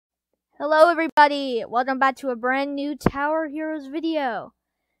Hello everybody, welcome back to a brand new Tower Heroes video.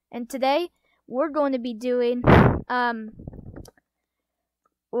 And today we're going to be doing Ghouling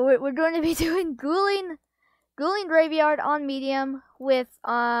Graveyard on medium with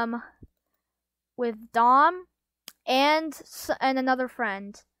Dom and another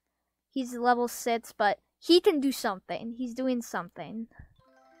friend. He's level 6, but he can do something. He's doing something.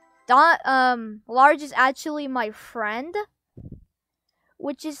 Large is actually my friend,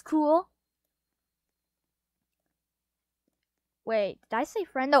 which is cool. Wait, did I say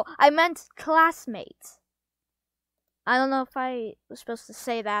friend? No, I meant classmate. I don't know if I was supposed to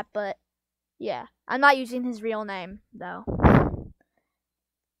say that, but yeah. I'm not using his real name, though.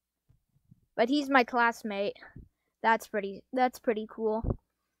 But he's my classmate. That's pretty cool.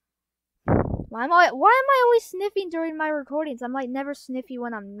 Why am I always sniffing during my recordings? I'm like never sniffy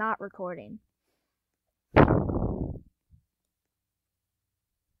when I'm not recording.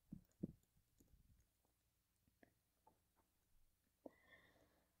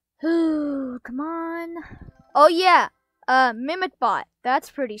 Ooh, come on. Oh yeah, Mimic Bot. That's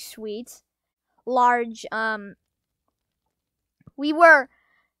pretty sweet. Large, me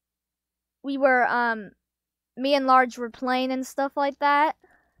and Large were playing and stuff like that.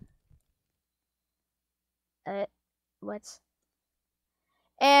 What?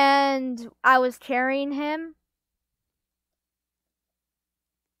 And I was carrying him.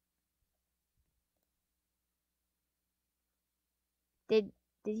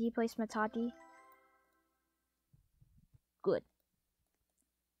 Did he place Matati? Good.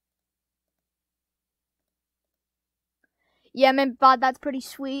 Yeah, man, but that's pretty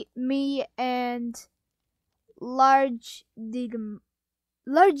sweet. Me and Large Digimon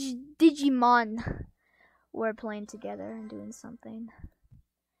were playing together and doing something.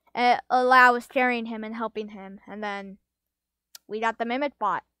 I was carrying him and helping him, and then we got the Mimic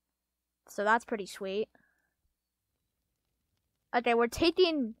Bot. So that's pretty sweet. Okay, we're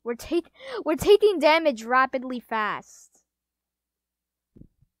taking damage rapidly fast.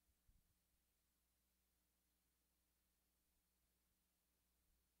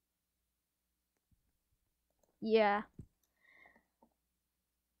 Yeah.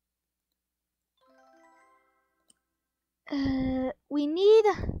 We need...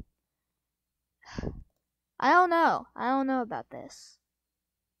 I don't know about this.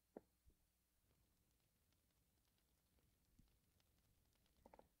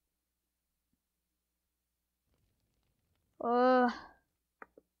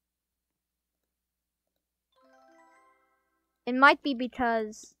 It might be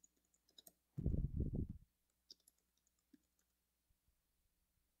because...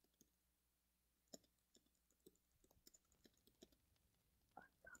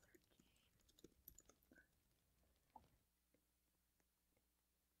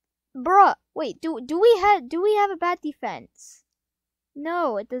 Bruh, wait, do we have a bad defense?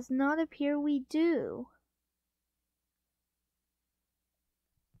 No, it does not appear we do.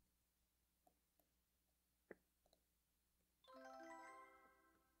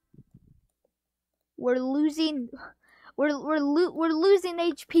 We're losing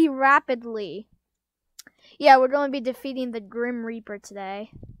HP rapidly. Yeah, we're going to be defeating the Grim Reaper today.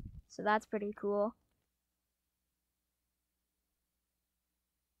 So that's pretty cool.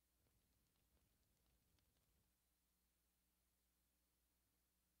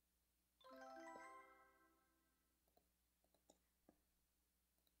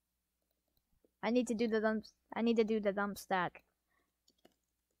 I need to do the dump stack.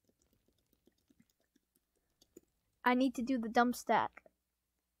 I need to do the dump stack.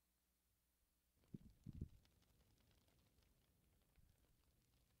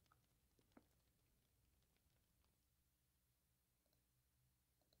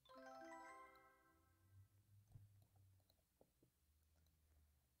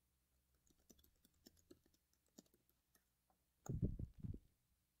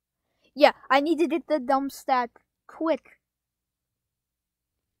 Yeah, I need to get the dump stack quick.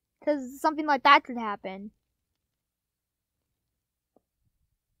 Because something like that could happen.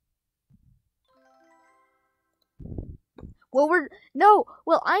 Well,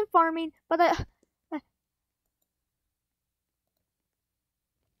 I'm farming, but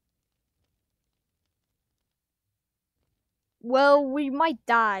well, we might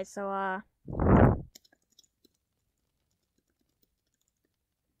die, so,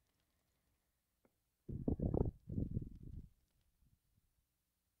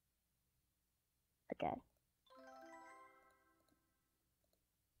 okay.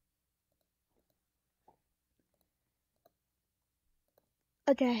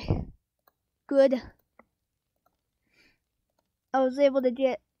 Okay. Good. I was able to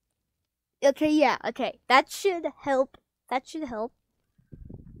get Okay, yeah, okay. That should help. That should help.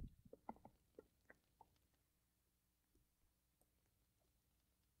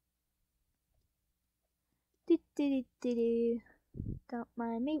 Don't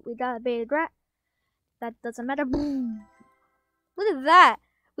mind me, we got a big rat. That doesn't matter. Boom. Look at that.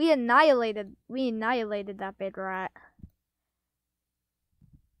 We annihilated that big rat.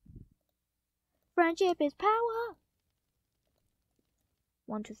 Friendship is power.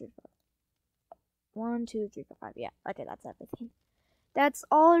 1, 2, 3, 4. 1, 2, 3, 4, 5. Yeah, okay, that's everything. That's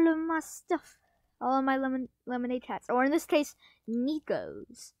all of my stuff. All of my lemonade cats. Or in this case,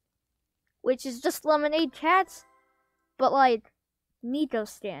 Nico's. Which is just lemonade cats, but like Nico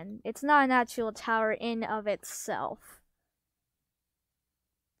skin. It's not an actual tower in of itself.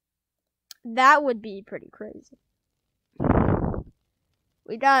 That would be pretty crazy.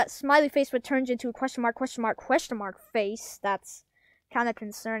 We got smiley face, which turns into a question mark face. That's kind of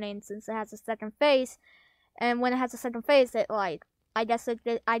concerning since it has a second face, and when it has a second face, it like I guess it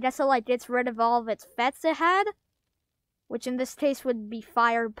like gets rid of all of its pets it had, which in this case would be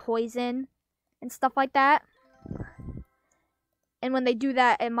fire, poison, and stuff like that. And when they do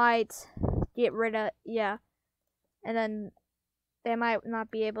that, it might get rid of and then they might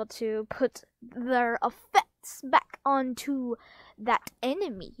not be able to put their effects back onto that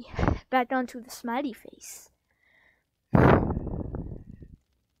enemy, back onto the smiley face.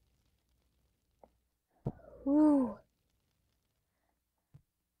 Ooh.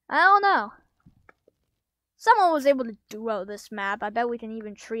 I don't know. Someone was able to duo this map. I bet we can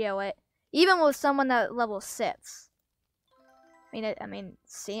even trio it, even with someone at level 6.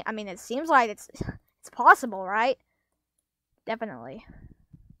 it seems like it's possible, right? Definitely.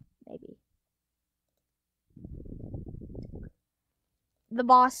 Maybe. The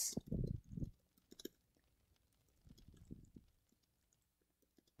boss.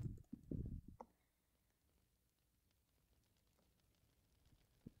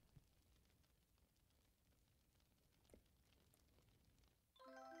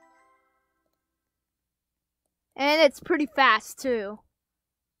 And it's pretty fast, too.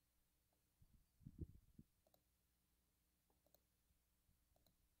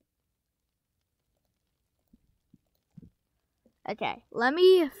 Okay, let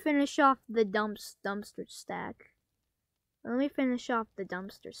me finish off the dumpster stack. Let me finish off the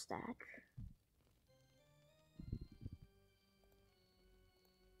dumpster stack.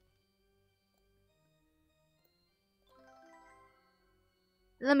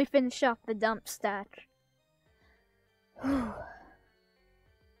 Let me finish off the dump stack.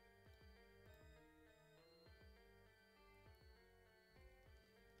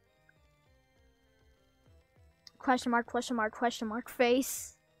 Question mark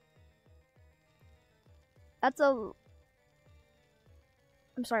face. That's a...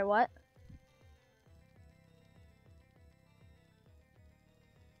 I'm sorry, what?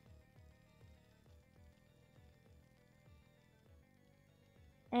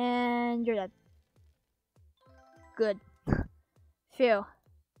 And you're dead. Good. Phew.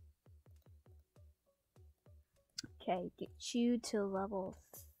 Okay, get you to level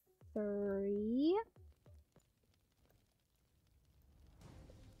 3.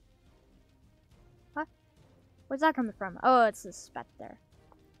 Huh? Where's that coming from? Oh, it's a specter.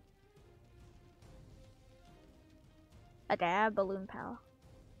 Okay, I have balloon power.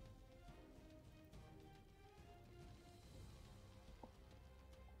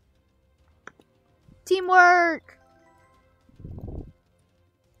 Teamwork!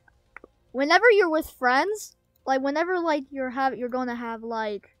 Whenever you're with friends, like whenever like you're gonna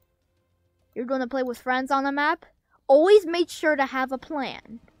play with friends on a map, always make sure to have a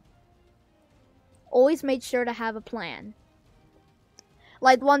plan. Always make sure to have a plan.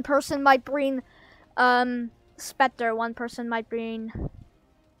 Like one person might bring Spectre, one person might bring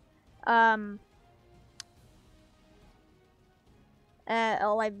like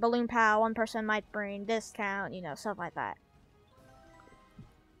balloon power, one person might bring discount, you know, stuff like that.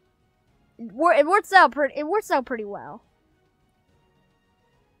 It works out pretty well.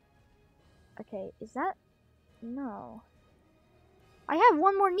 Okay, is that... No. I have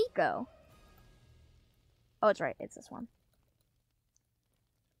one more Nico. Oh, it's right. It's this one.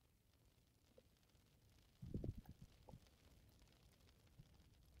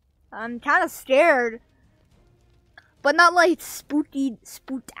 I'm kind of scared. But not like spooked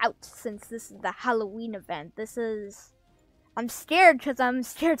out since this is the Halloween event. I'm scared because I'm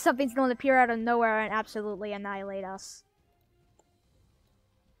scared something's going to appear out of nowhere and absolutely annihilate us.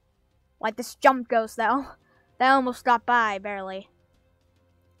 Like this jump ghost though. That almost got by, barely.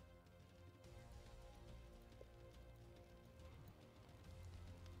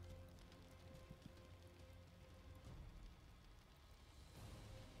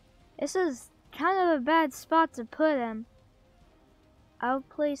 This is kind of a bad spot to put him. I'll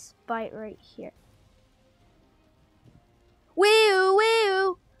place bite right here. Wee-oo,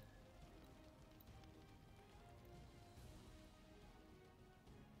 wee-oo!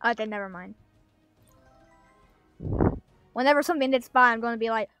 Okay, never mind. Whenever something hits by, I'm gonna be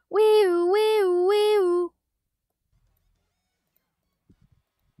like, wee-oo, wee-oo, wee-oo.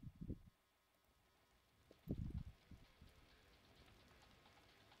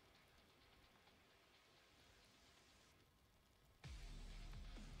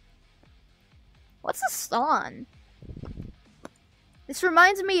 What's a song? This song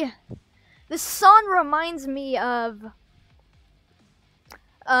reminds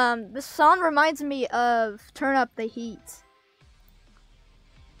me of Turn Up the Heat.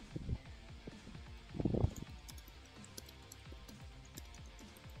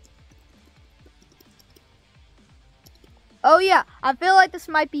 Oh yeah, I feel like this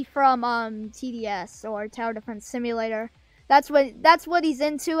might be from TDS or Tower Defense Simulator. That's what he's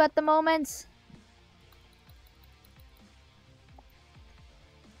into at the moment.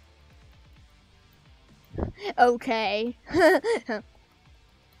 Okay.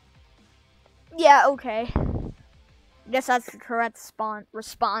 Yeah, okay. Guess that's the correct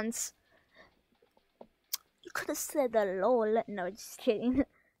response. You could have said the lol. No, just kidding.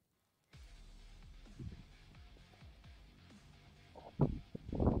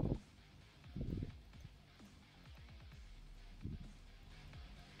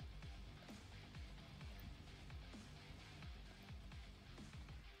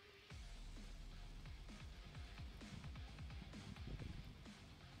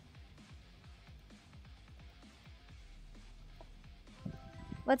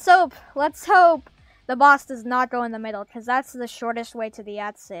 Let's hope the boss does not go in the middle, because that's the shortest way to the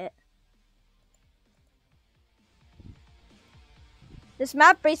exit. This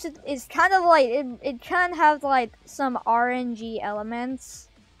map basically is kind of like, it can have like some RNG elements.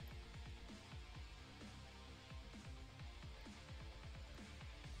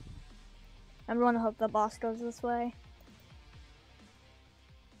 I'm gonna hope the boss goes this way.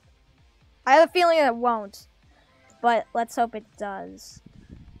 I have a feeling it won't, but let's hope it does.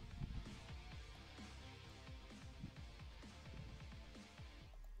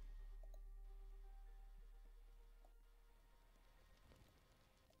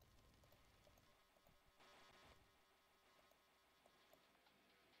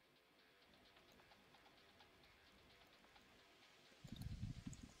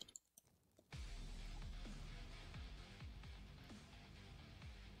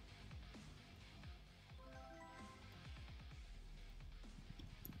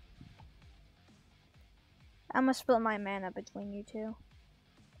 I'm gonna split my mana between you two.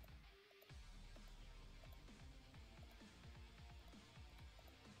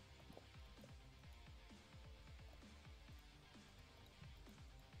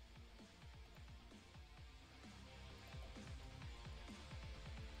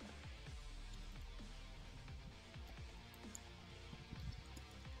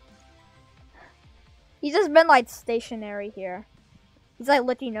 He's just been like stationary here. He's like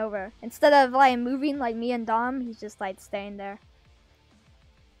looking over. Instead of like moving like me and Dom, he's just like staying there.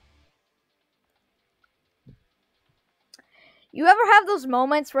 You ever have those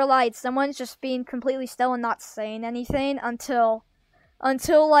moments where like someone's just being completely still and not saying anything until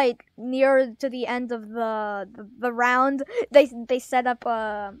like near to the end of the round, they set up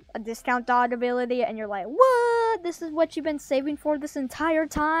a discount dog ability and you're like, what? This is what you've been saving for this entire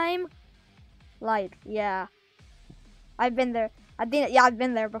time? Like, yeah. I've been there. I've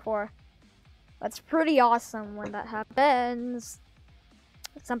been there before. That's pretty awesome when that happens.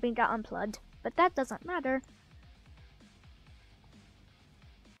 Something got unplugged, but that doesn't matter.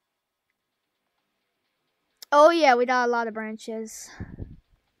 Oh yeah, we got a lot of branches.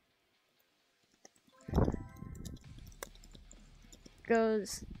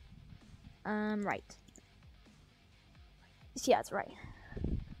 Goes, right. Yeah, it's right.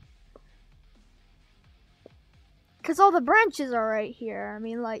 Cause all the branches are right here. I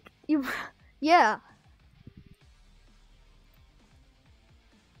mean, like, yeah.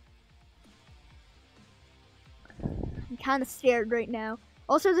 I'm kind of scared right now.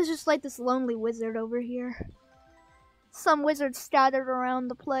 Also, there's just like this lonely wizard over here. Some wizards scattered around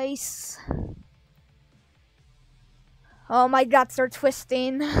the place. Oh, my guts are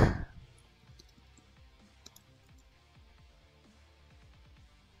twisting.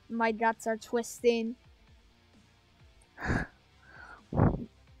 My guts are twisting.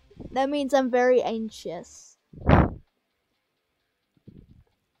 That means I'm very anxious.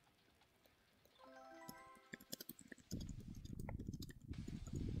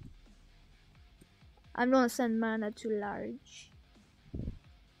 I'm gonna send mana to large.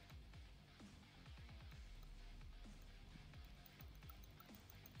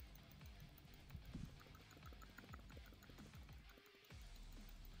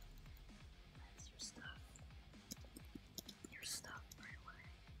 That's your stuff. Your stuff right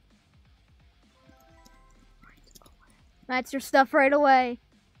away. Right away. That's your stuff right away.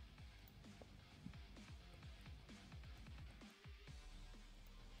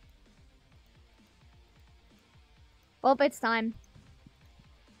 Well, it's time.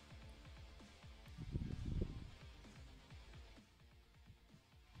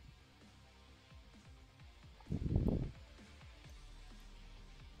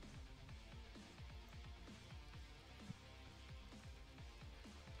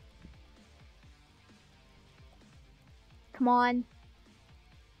 Come on.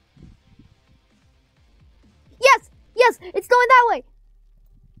 Yes! Yes! It's going that way!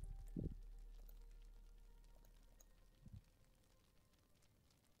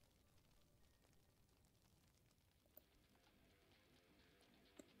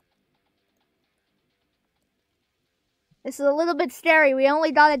 This is a little bit scary. We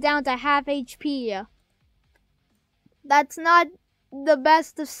only got it down to half HP. That's not the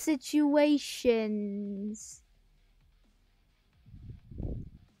best of situations.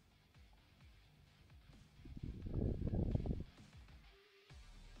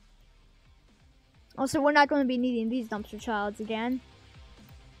 Also, we're not going to be needing these dumpster childs again.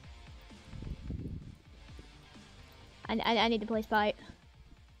 I need to place bite.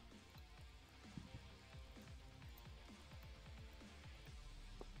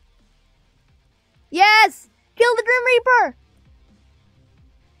 Yes! Kill the Grim Reaper!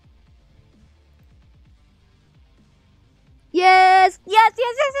 Yes! Yes,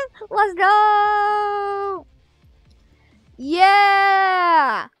 yes, yes, yes! Let's go!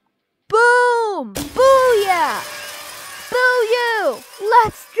 Yeah! Boom! Booyah! Boo you!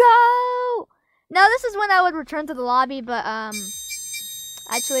 Let's go! Now this is when I would return to the lobby, but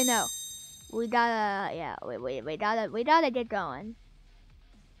actually no. We gotta, yeah, we gotta get going.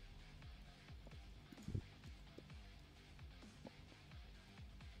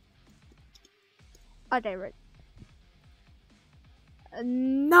 Okay, right.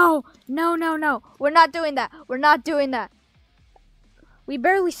 No, no, no, no. We're not doing that. We're not doing that. We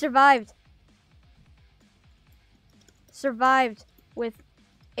barely survived. Survived with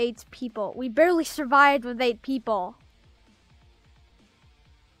 8 people. We barely survived with 8 people.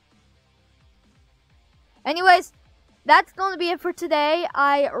 Anyways, that's going to be it for today.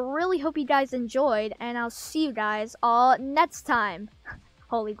 I really hope you guys enjoyed, and I'll see you guys all next time.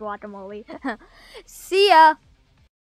 Holy guacamole. See ya!